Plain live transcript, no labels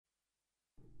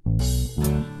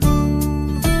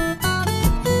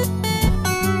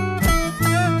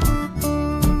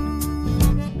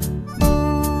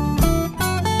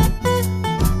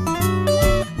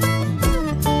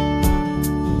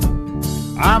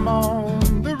I'm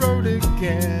on the road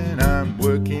again, I'm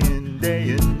working day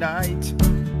and night.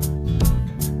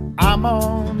 I'm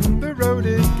on the road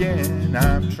again,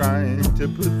 I'm trying to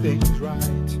put things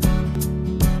right.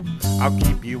 I'll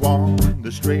keep you on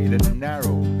the straight and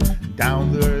narrow,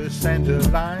 down the center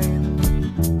line.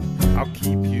 I'll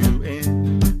keep you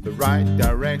in the right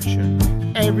direction,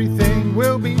 everything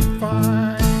will be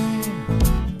fine.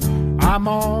 I'm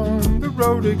on the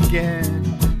road again,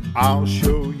 I'll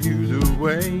show you the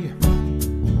way.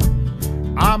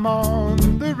 I'm on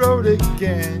the road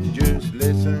again, just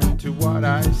listen to what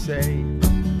I say.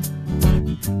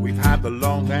 We've had the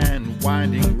long and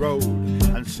winding road,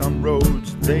 and some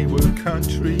roads they were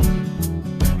country.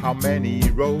 How many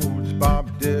roads,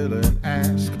 Bob Dylan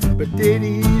asked, but did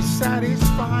he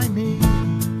satisfy me?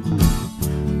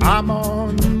 I'm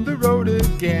on the road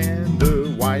again,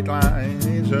 the white line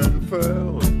is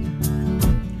unfurled.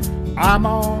 I'm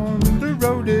on the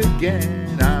road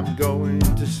again, I'm going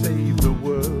to save the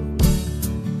world.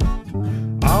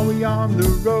 Are we on the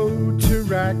road to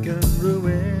rack and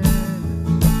ruin?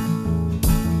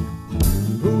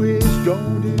 Who is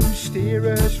going to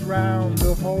steer us round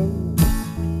the hole?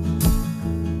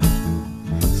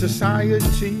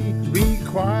 Society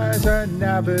requires a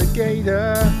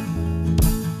navigator,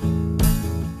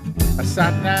 a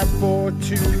sat-nav for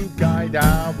to guide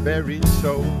our very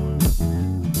souls.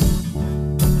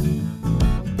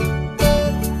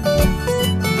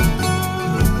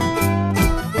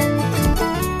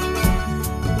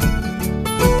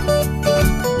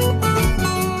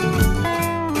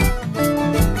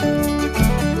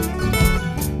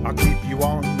 I'll keep you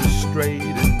on the straight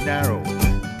and narrow,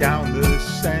 down the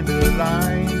center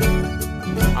line.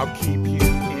 I'll keep you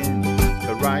in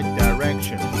the right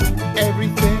direction,